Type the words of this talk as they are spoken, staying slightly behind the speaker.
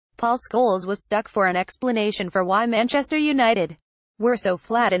Paul Scholes was stuck for an explanation for why Manchester United were so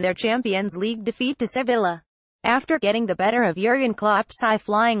flat in their Champions League defeat to Sevilla. After getting the better of Jurgen Klopp's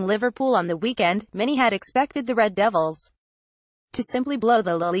high-flying Liverpool on the weekend, many had expected the Red Devils to simply blow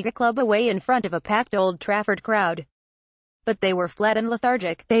the La Liga club away in front of a packed Old Trafford crowd. But they were flat and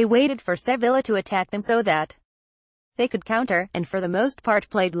lethargic. They waited for Sevilla to attack them so that they could counter, and for the most part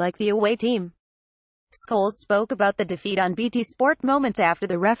played like the away team. Scholes spoke about the defeat on BT Sport moments after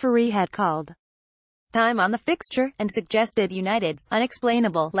the referee had called time on the fixture, and suggested United's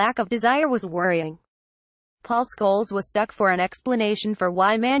unexplainable lack of desire was worrying. Paul Scholes was stuck for an explanation for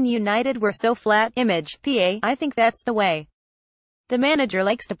why Man United were so flat. I think that's the way the manager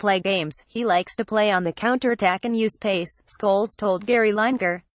likes to play games. He likes to play on the counter-attack and use pace, Scholes told Gary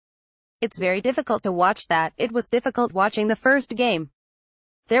Lineker. It's very difficult to watch that. It was difficult watching the first game.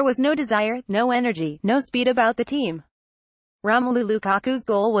 There was no desire, no energy, no speed about the team. Romelu Lukaku's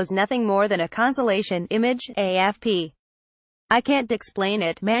goal was nothing more than a consolation. AFP. I can't explain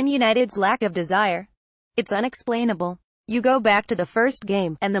it. Man United's lack of desire. It's unexplainable. You go back to the first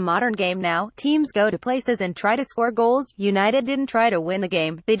game, and the modern game now, teams go to places and try to score goals. United didn't try to win the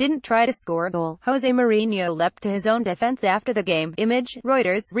game, they didn't try to score a goal. Jose Mourinho leapt to his own defense after the game.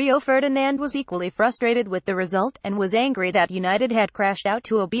 Reuters. Rio Ferdinand was equally frustrated with the result, and was angry that United had crashed out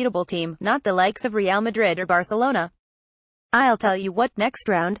to a beatable team, not the likes of Real Madrid or Barcelona. I'll tell you what, next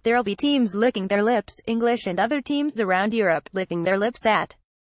round, there'll be teams licking their lips, English and other teams around Europe, licking their lips at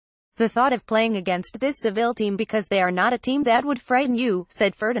the thought of playing against this Seville team because they are not a team that would frighten you,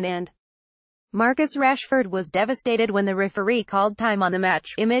 said Ferdinand. Marcus Rashford was devastated when the referee called time on the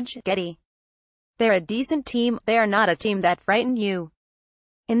match. Getty. They're a decent team, they are not a team that frighten you.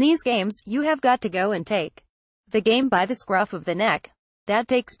 In these games, you have got to go and take the game by the scruff of the neck. That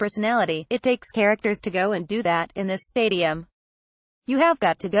takes personality, it takes characters to go and do that, in this stadium. You have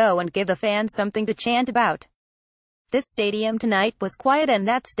got to go and give the fans something to chant about. This stadium tonight was quiet, and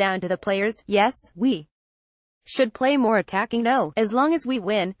that's down to the players. Yes, we should play more attacking. No, as long as we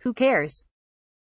win, who cares?